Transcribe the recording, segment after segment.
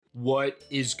What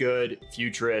is good,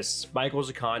 futurists? Michael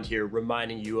Zakand here,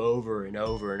 reminding you over and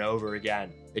over and over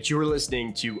again that you are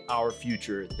listening to Our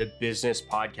Future, the business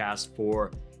podcast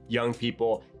for young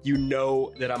people. You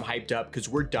know that I'm hyped up because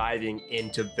we're diving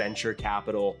into venture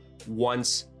capital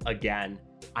once again.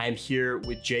 I am here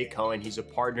with Jake Cohen. He's a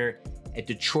partner at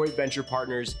Detroit Venture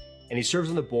Partners, and he serves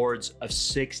on the boards of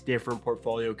 6 different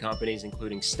portfolio companies,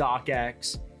 including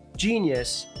StockX,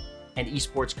 Genius, and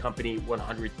esports company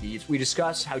 100 Thieves. We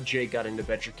discuss how Jake got into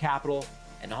venture capital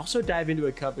and also dive into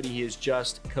a company he has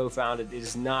just co-founded. It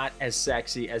is not as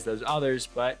sexy as those others,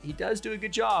 but he does do a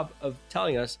good job of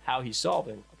telling us how he's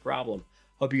solving a problem.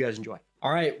 Hope you guys enjoy.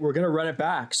 All right, we're going to run it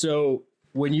back. So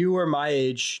when you were my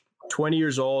age, 20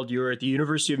 years old, you were at the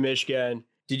University of Michigan.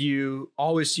 Did you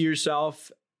always see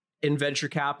yourself in venture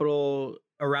capital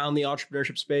around the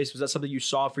entrepreneurship space? Was that something you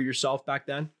saw for yourself back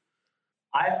then?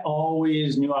 I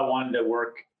always knew I wanted to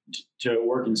work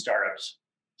in startups.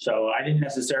 So I didn't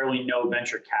necessarily know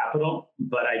venture capital,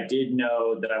 but I did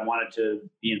know that I wanted to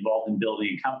be involved in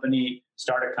building a company,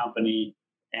 start a company.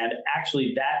 And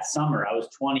actually that summer, I was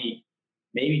 20,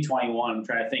 maybe 21, I'm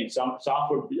trying to think,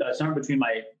 somewhere between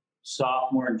my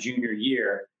sophomore and junior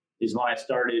year is when I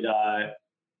started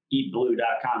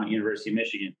eatblue.com at the University of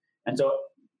Michigan. And so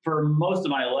for most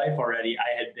of my life already,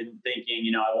 I had been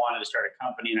thinking, I wanted to start a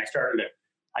company, and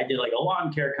I did like a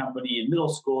lawn care company in middle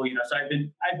school, so I've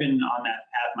been on that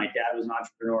path. My dad was an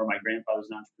entrepreneur, my grandfather was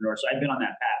an entrepreneur. So I've been on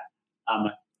that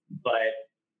path. But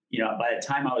by the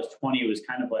time I was 20, it was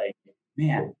kind of like,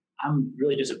 man, I'm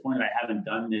really disappointed I haven't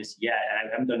done this yet. And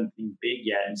I haven't done anything big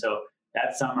yet. And so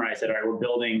that summer I said, all right, we're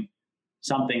building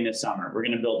something this summer. We're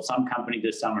going to build some company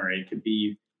this summer. We could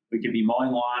be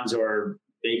mowing lawns or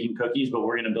baking cookies, but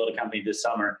we're going to build a company this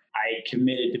summer. I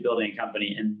committed to building a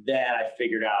company, and then I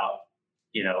figured out,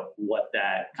 what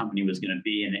that company was going to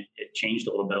be. And it changed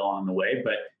a little bit along the way,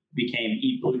 but it became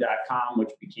eatblue.com, which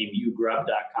became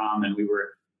ugrub.com. And we were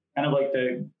kind of like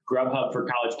the Grubhub for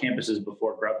college campuses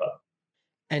before Grubhub.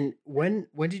 And when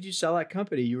did you sell that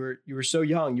company? You were so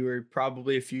young. You were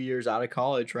probably a few years out of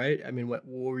college, right? I mean, what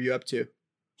were you up to?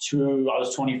 I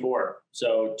was 24.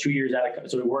 So 2 years out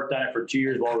of, so we worked on it for 2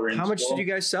 years while we were in school. How much did you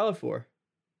guys sell it for?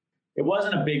 It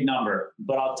wasn't a big number,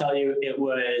 but I'll tell you, it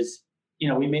was,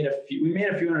 we made a few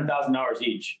 $100,000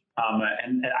 each.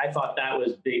 And I thought that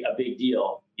was a big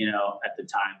deal, at the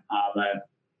time. Wow.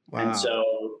 And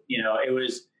so, it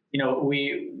was,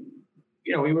 we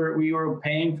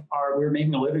were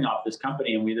making a living off this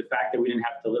company, and the fact that we didn't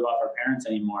have to live off our parents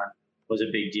anymore was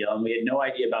a big deal. And we had no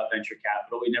idea about venture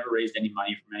capital. We never raised any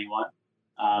money from anyone.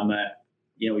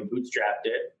 We bootstrapped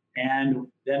it. And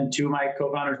then 2 of my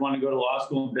co-founders wanted to go to law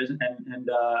school and business, and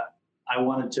I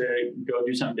wanted to go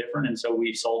do something different. And so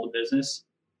we sold the business,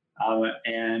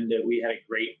 and we had a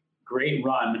great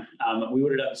run. We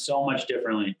would have done so much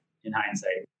differently in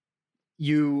hindsight.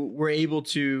 You were able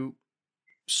to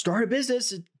start a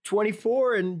business at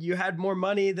 24, and you had more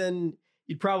money than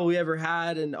you'd probably ever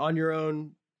had, and on your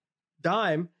own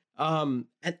dime.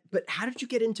 But how did you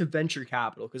get into venture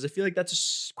capital? Because I feel like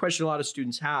that's a question a lot of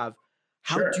students have.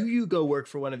 How Sure. do you go work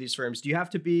for one of these firms? Do you have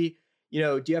to be,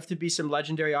 some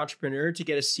legendary entrepreneur to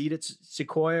get a seat at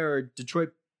Sequoia or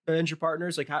Detroit Venture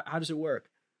Partners? Like, how does it work?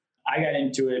 I got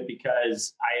into it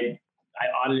because I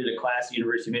audited a class at the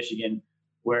University of Michigan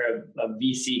where a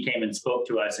VC came and spoke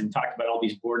to us and talked about all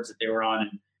these boards that they were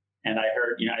on. And I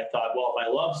heard, I thought, well, if I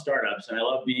love startups and I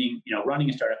love being, running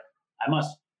a startup,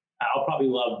 I'll probably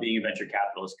love being a venture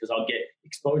capitalist because I'll get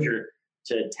exposure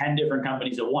to 10 different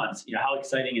companies at once. How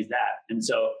exciting is that? And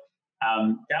so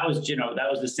that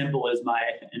was as simple as my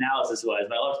analysis was.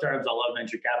 If I love startups, I love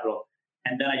venture capital.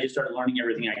 And then I just started learning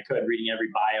everything I could, reading every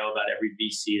bio about every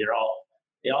VC.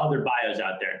 They all have their bios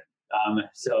out there.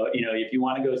 So, if you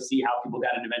want to go see how people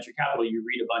got into venture capital, you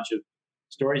read a bunch of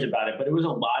stories about it. But it was a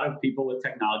lot of people with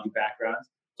technology backgrounds.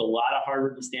 It's a lot of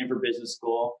Harvard and Stanford business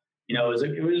school. It was a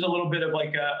little bit of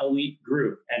like a elite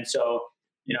group. And so,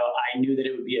 I knew that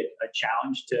it would be a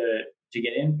challenge to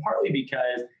get in, partly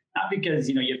not because,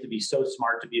 you have to be so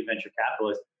smart to be a venture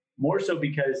capitalist, more so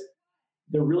because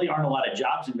there really aren't a lot of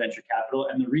jobs in venture capital.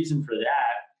 And the reason for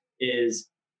that is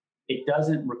it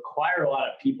doesn't require a lot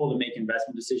of people to make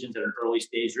investment decisions at an early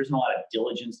stage. There isn't a lot of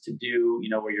diligence to do,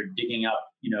 where you're digging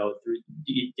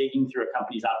through a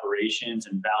company's operations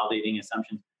and validating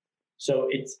assumptions. So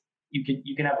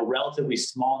you can have a relatively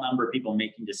small number of people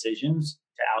making decisions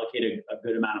to allocate a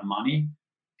good amount of money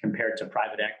compared to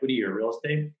private equity or real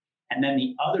estate. And then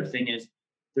the other thing is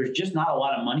there's just not a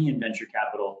lot of money in venture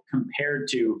capital compared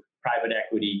to private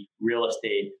equity, real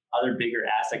estate, other bigger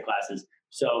asset classes.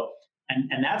 So,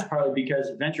 and that's partly because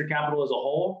venture capital as a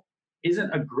whole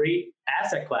isn't a great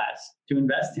asset class to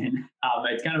invest in.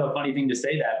 It's kind of a funny thing to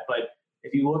say that, but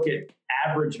if you look at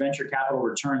average venture capital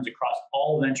returns across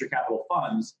all venture capital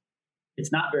funds,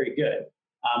 it's not very good.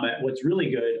 What's really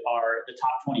good are the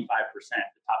top 25%, the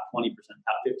top 20%,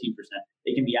 top 15%.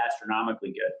 They can be astronomically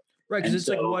good. Right, because it's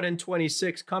like 1 in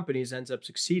 26 companies ends up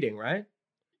succeeding, right?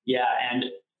 Yeah, and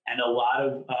a lot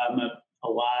of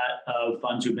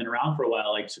funds who've been around for a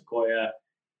while, like Sequoia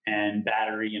and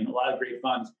Battery, and a lot of great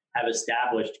funds have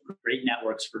established great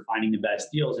networks for finding the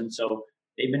best deals, and so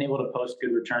they've been able to post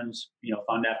good returns,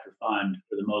 fund after fund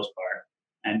for the most part.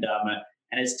 And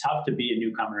it's tough to be a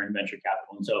newcomer in venture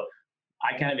capital, and so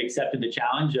I kind of accepted the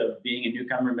challenge of being a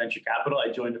newcomer in venture capital.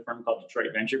 I joined a firm called Detroit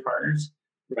Venture Partners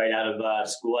right out of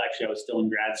school. Actually, I was still in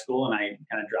grad school, and I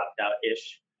kind of dropped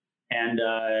out-ish.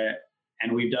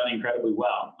 And we've done incredibly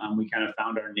well. We kind of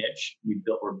found our niche.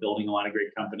 We're building a lot of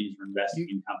great companies. We're investing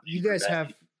in companies.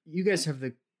 You guys have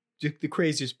the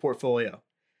craziest portfolio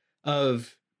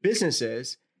of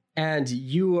businesses, and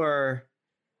you've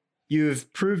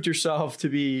proved yourself to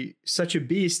be such a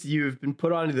beast. You've been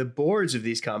put onto the boards of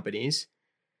these companies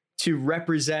to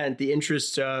represent the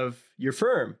interests of your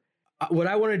firm. What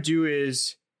I want to do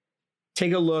is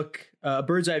take a look, a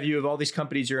bird's eye view of all these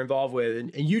companies you're involved with.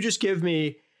 And you just give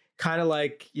me kind of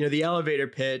like, the elevator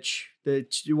pitch, the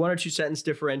 1 or 2 sentence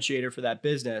differentiator for that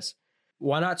business.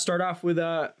 Why not start off with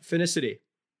Finicity?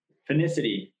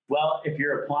 Finicity. Well, if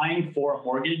you're applying for a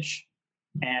mortgage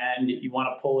and you want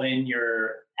to pull in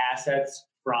your assets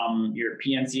from your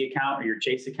PNC account or your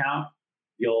Chase account,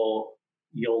 you'll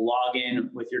log in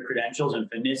with your credentials, and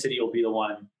Finicity will be the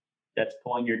one that's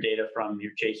pulling your data from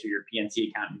your Chase or your PNC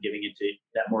account and giving it to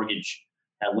that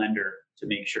lender to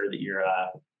make sure that you're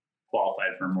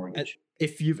qualified for a mortgage.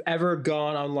 If you've ever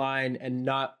gone online and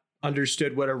not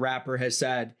understood what a rapper has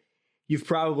said, you've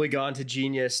probably gone to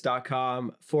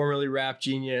genius.com, formerly Rap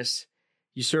Genius.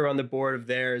 You serve on the board of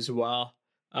there as well.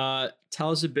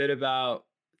 Tell us a bit about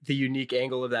the unique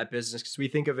angle of that business, because we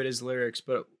think of it as lyrics,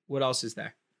 but what else is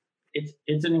there?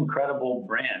 It's an incredible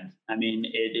brand. I mean,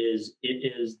 it is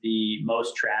the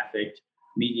most trafficked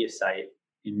media site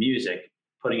in music,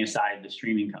 putting aside the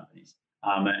streaming companies.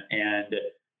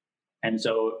 And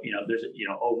so, there's,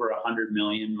 over 100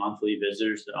 million monthly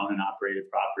visitors that own and operated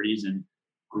properties, and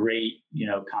great,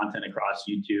 content across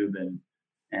YouTube,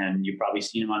 and you've probably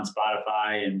seen them on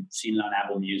Spotify and seen it on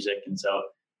Apple Music. And so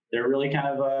they're really kind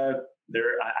of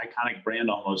they're an iconic brand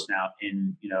almost now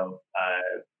in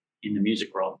the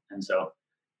music world. And so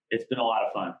it's been a lot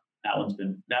of fun. That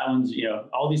one's,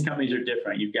 all these companies are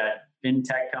different. You've got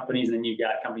fintech companies, and then you've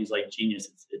got companies like Genius.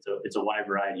 It's a wide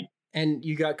variety. And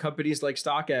you got companies like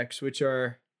StockX, which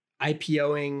are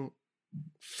IPOing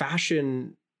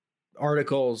fashion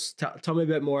articles. Tell me a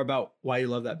bit more about why you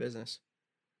love that business.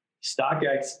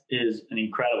 StockX is an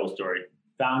incredible story.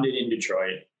 Founded in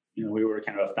Detroit. We were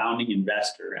kind of a founding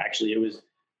investor. Actually, it was,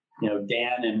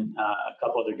 Dan and a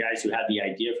couple other guys who had the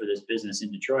idea for this business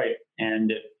in Detroit,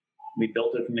 and we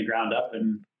built it from the ground up,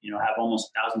 and have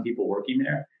almost 1,000 people working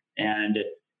there. And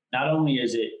not only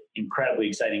is it incredibly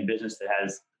exciting business that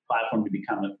has a platform to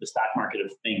become the stock market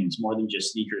of things, more than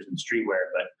just sneakers and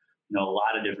streetwear, but a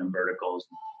lot of different verticals.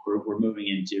 We're moving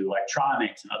into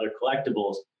electronics and other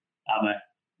collectibles.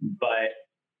 But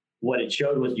what it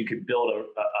showed was you could build a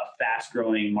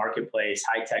fast-growing marketplace,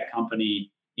 high-tech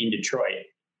company in Detroit,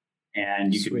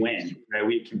 and you could win. Right?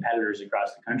 We had competitors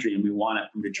across the country, and we won it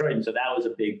from Detroit. And so that was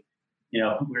a big, we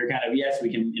were kind of, yes, we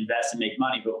can invest and make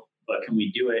money, but can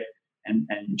we do it and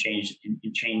change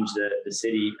the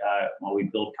city while we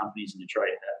build companies in Detroit?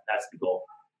 That's the goal.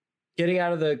 Getting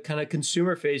out of the kind of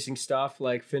consumer-facing stuff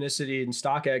like Finicity and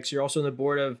StockX, you're also on the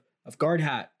board of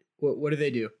GuardHat. What do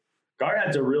they do?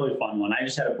 GuardHat's a really fun one. I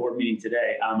just had a board meeting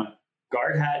today.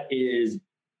 GuardHat is,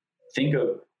 think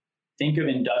of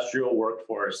industrial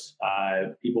workforce,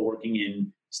 people working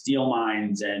in steel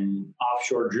mines and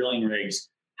offshore drilling rigs.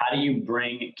 How do you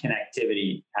bring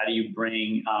connectivity? How do you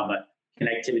bring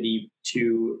connectivity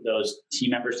to those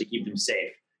team members to keep them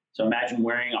safe? So imagine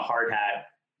wearing a hard hat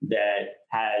that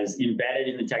has embedded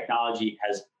in the technology,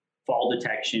 has fall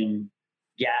detection,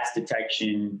 gas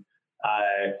detection,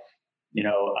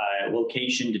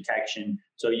 location detection,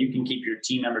 so you can keep your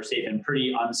team members safe in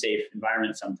pretty unsafe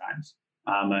environments sometimes.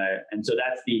 And so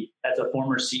that's a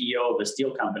former CEO of a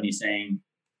steel company saying,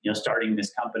 starting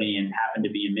this company, and happened to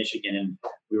be in Michigan, and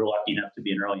we were lucky enough to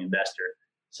be an early investor.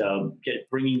 So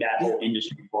bringing that whole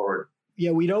industry forward.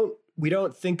 Yeah, we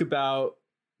don't think about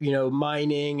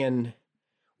mining and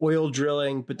oil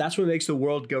drilling, but that's what makes the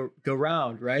world go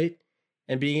round, right?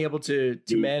 And being able to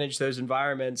manage those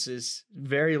environments is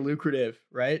very lucrative,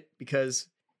 right? Because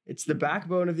it's the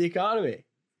backbone of the economy.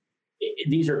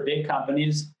 these are big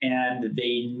companies and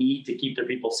they need to keep their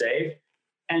people safe.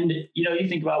 And, you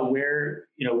think about where,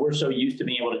 we're so used to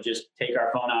being able to just take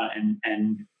our phone out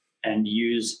and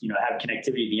use, have connectivity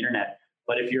to the internet.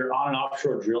 But if you're on an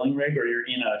offshore drilling rig or you're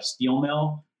in a steel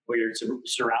mill where you're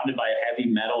surrounded by heavy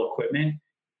metal equipment,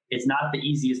 it's not the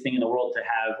easiest thing in the world to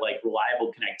have like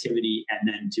reliable connectivity and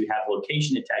then to have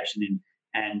location detection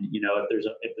and if there's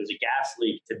a gas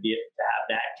leak to have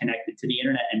that connected to the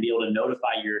internet and be able to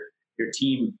notify your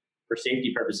team for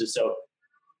safety purposes. So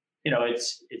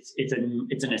it's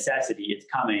a necessity. It's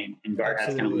coming, and Guard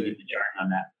has kind of leading the charge on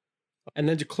that. And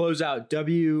then to close out,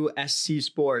 WSC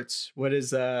Sports, what's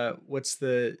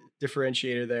the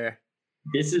differentiator there?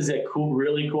 This is a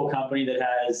really cool company that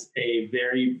has a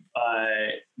very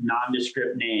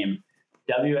nondescript name.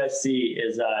 WSC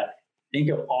is, think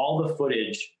of all the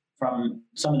footage from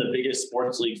some of the biggest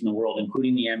sports leagues in the world,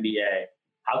 including the NBA.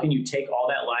 How can you take all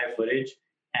that live footage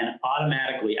and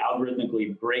automatically,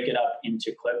 algorithmically break it up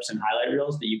into clips and highlight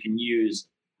reels that you can use,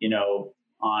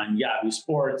 on Yahoo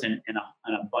Sports and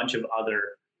a bunch of other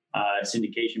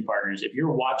syndication partners. If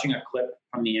you're watching a clip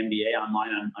from the NBA online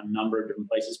on a number of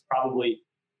different places, probably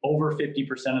over 50%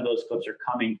 of those clips are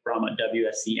coming from a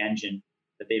WSC engine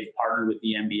that they've partnered with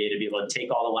the NBA to be able to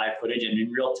take all the live footage and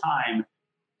in real time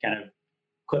kind of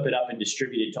clip it up and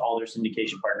distribute it to all their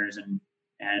syndication partners. And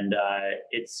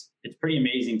it's pretty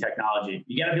amazing technology.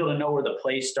 You got to be able to know where the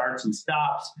play starts and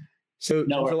stops. So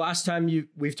the last time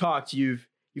we've talked, you've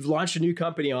launched a new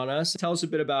company on us. Tell us a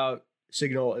bit about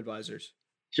Signal Advisors.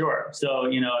 Sure. So,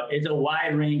 it's a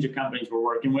wide range of companies we're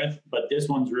working with, but this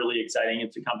one's really exciting.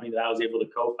 It's a company that I was able to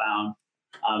co-found,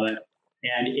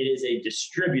 and it is a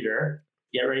distributor.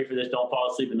 Get ready for this. Don't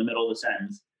fall asleep in the middle of the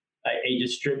sentence. A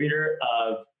distributor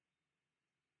of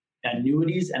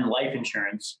annuities and life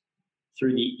insurance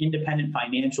through the independent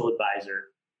financial advisor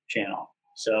channel.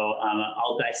 So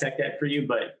I'll dissect that for you,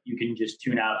 but you can just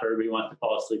tune out if everybody wants to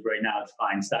fall asleep right now. It's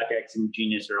fine. StockX and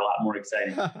Genius are a lot more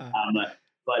exciting.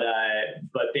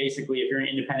 But basically, if you're an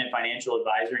independent financial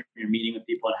advisor, you're meeting with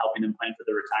people and helping them plan for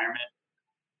their retirement,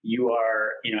 you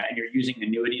are, and you're using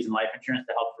annuities and life insurance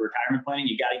to help for retirement planning,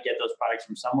 you got to get those products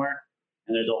from somewhere.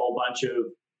 And there's a whole bunch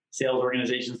of sales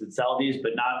organizations that sell these,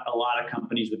 but not a lot of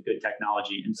companies with good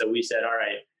technology. And so we said, all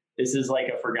right, this is like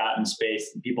a forgotten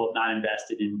space. People have not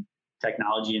invested in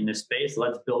technology in this space.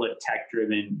 Let's build a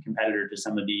tech-driven competitor to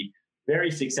some of the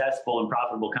very successful and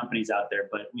profitable companies out there,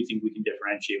 but we think we can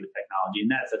differentiate with technology.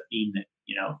 And that's a theme that,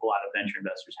 a lot of venture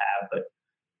investors have, but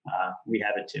we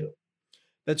have it too.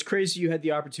 That's crazy. You had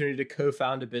the opportunity to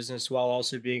co-found a business while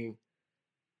also being,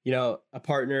 a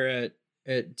partner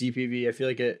at DPV. I feel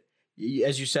like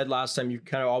as you said last time, you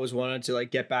kind of always wanted to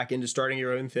like get back into starting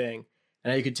your own thing.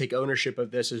 And now you could take ownership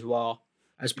of this as well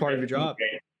as part of your job.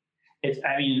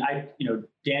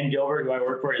 Dan Gilbert, who I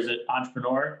work for, is an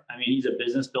entrepreneur. He's a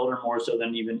business builder more so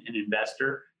than even an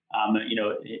investor.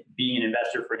 Being an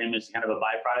investor for him is kind of a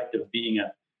byproduct of being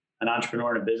an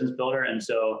entrepreneur and a business builder. And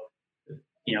so,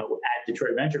 at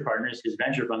Detroit Venture Partners, his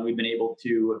venture fund, we've been able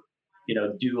to,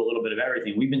 do a little bit of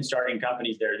everything. We've been starting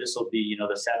companies there. This will be,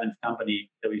 the seventh company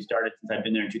that we've started since I've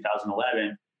been there in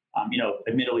 2011.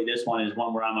 Admittedly, this one is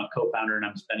one where I'm a co-founder and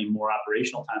I'm spending more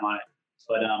operational time on it.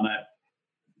 But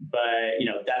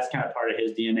that's kind of part of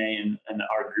his DNA and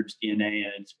our group's DNA,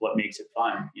 and it's what makes it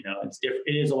fun. It's different.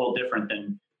 It is a little different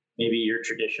than maybe your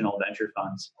traditional venture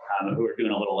funds who are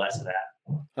doing a little less of that.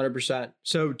 100%.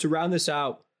 So to round this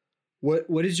out,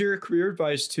 what is your career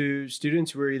advice to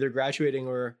students who are either graduating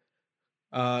or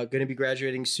going to be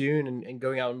graduating soon and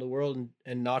going out in the world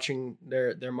and notching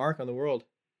their mark on the world?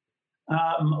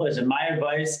 Listen, my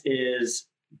advice is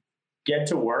get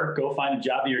to work, go find a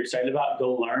job that you're excited about,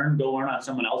 go learn on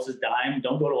someone else's dime.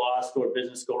 Don't go to law school or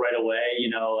business school right away,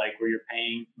 where you're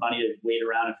paying money to wait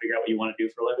around and figure out what you want to do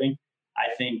for a living.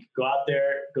 I think go out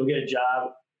there, go get a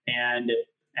job and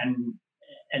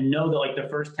know that like the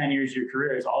first 10 years of your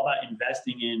career is all about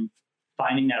investing in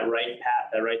finding that right path,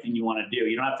 that right thing you want to do.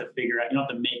 You don't have to figure out, you don't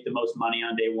have to make the most money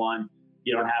on day one.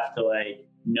 You don't have to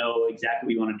know exactly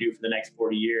what you want to do for the next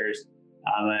 40 years.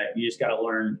 You just got to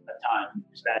learn a ton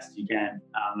as fast as you can.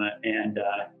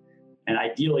 And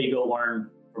ideally go learn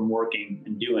from working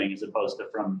and doing as opposed to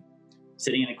from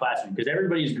sitting in a classroom, because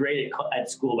everybody's great at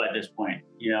school by this point.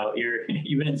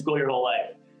 You've been in school your whole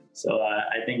life. So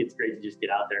I think it's great to just get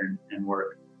out there and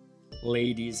work.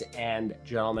 Ladies and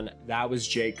gentlemen, that was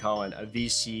Jake Cohen, a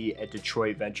VC at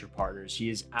Detroit Venture Partners. He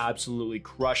is absolutely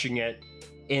crushing it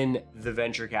in the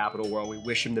venture capital world. We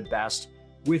wish him the best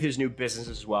with his new business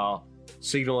as well,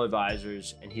 Signal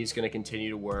Advisors, and he's going to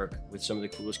continue to work with some of the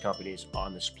coolest companies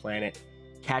on this planet.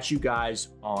 Catch you guys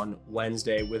on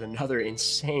Wednesday with another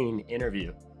insane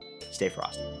interview. Stay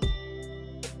frosty.